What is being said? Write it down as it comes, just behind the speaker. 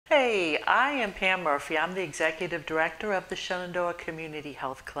Hey, I am Pam Murphy. I'm the Executive Director of the Shenandoah Community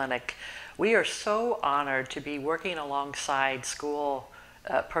Health Clinic. We are so honored to be working alongside school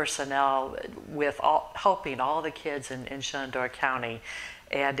personnel with helping all the kids in Shenandoah County,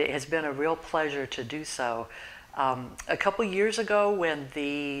 and it has been a real pleasure to do so. A couple years ago, when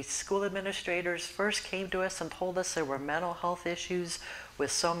the school administrators first came to us and told us there were mental health issues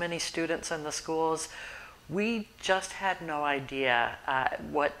with so many students in the schools, we just had no idea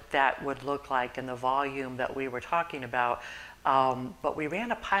what that would look like in the volume that we were talking about. But we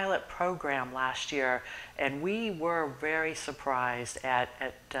ran a pilot program last year, and we were very surprised at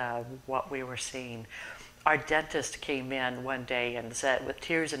what we were seeing. Our dentist came in one day and said, with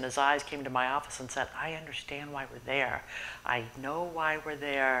tears in his eyes, came to my office and said, "I understand why we're there. I know why we're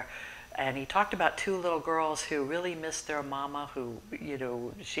there." And he talked about two little girls who really missed their mama, who,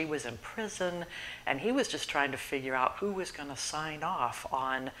 she was in prison, and he was just trying to figure out who was going to sign off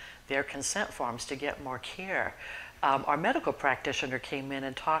on their consent forms to get more care. Our medical practitioner came in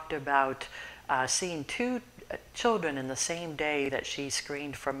and talked about seeing two children in the same day that she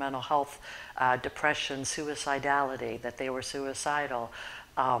screened for mental health, depression, suicidality, that they were suicidal.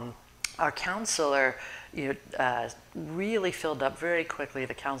 Our counselor really filled up very quickly,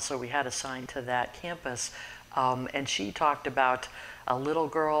 the counselor we had assigned to that campus, and she talked about a little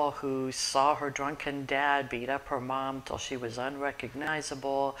girl who saw her drunken dad beat up her mom till she was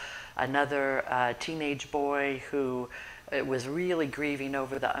unrecognizable, another teenage boy who was really grieving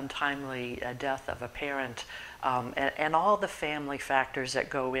over the untimely death of a parent, and all the family factors that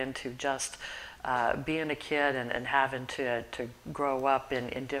go into just being a kid and having to grow up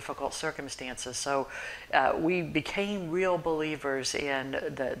in difficult circumstances. So we became real believers in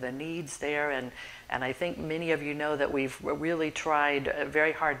the needs there, and I think many of you know that we've really tried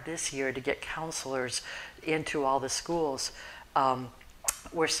very hard this year to get counselors into all the schools.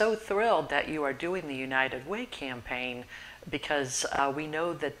 We're so thrilled that you are doing the United Way campaign, because we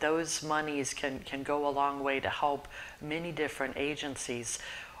know that those monies can go a long way to help many different agencies.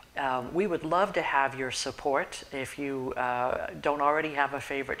 We would love to have your support if you don't already have a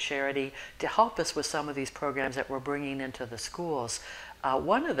favorite charity to help us with some of these programs that we're bringing into the schools.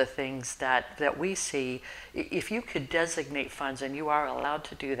 One of the things that we see, if you could designate funds, and you are allowed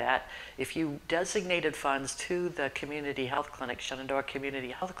to do that, if you designated funds to the Community Health Clinic, Shenandoah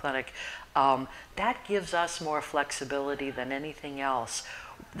Community Health Clinic, that gives us more flexibility than anything else.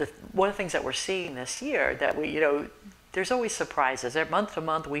 One of the things that we're seeing this year that there's always surprises. Month to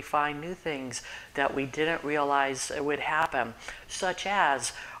month, we find new things that we didn't realize would happen, such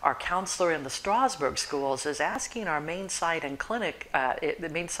as our counselor in the Strasburg schools is asking our main site and clinic,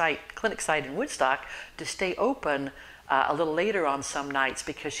 clinic site in Woodstock, to stay open a little later on some nights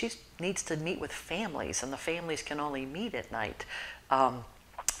because she needs to meet with families, and the families can only meet at night.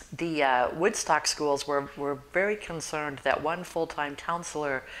 The Woodstock schools were very concerned that one full-time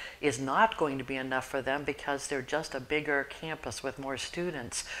counselor is not going to be enough for them because they're just a bigger campus with more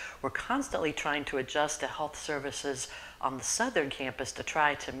students. We're constantly trying to adjust the health services on the southern campus to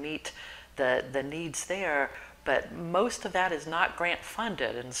try to meet the needs there, but most of that is not grant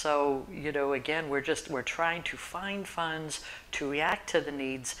funded. And so, again, we're trying to find funds to react to the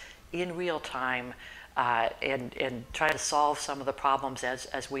needs in real time, and try to solve some of the problems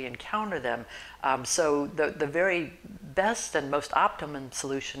as we encounter them. So the very best and most optimum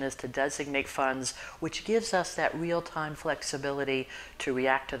solution is to designate funds, which gives us that real-time flexibility to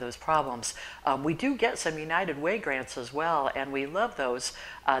react to those problems. We do get some United Way grants as well, and we love those.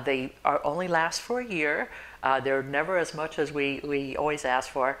 They only last for a year. They're never as much as we always ask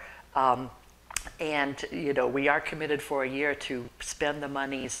for. And we are committed for a year to spend the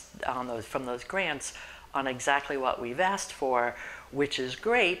monies from those grants on exactly what we've asked for, which is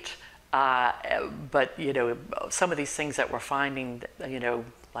great. But some of these things that we're finding,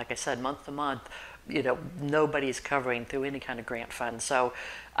 like I said, month to month, nobody's covering through any kind of grant fund. So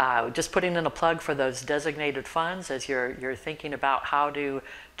just putting in a plug for those designated funds as you're thinking about how to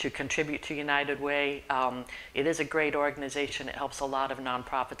contribute to United Way. It is a great organization. It helps a lot of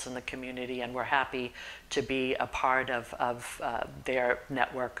nonprofits in the community, and we're happy to be a part of their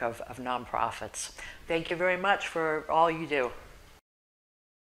network of nonprofits. Thank you very much for all you do.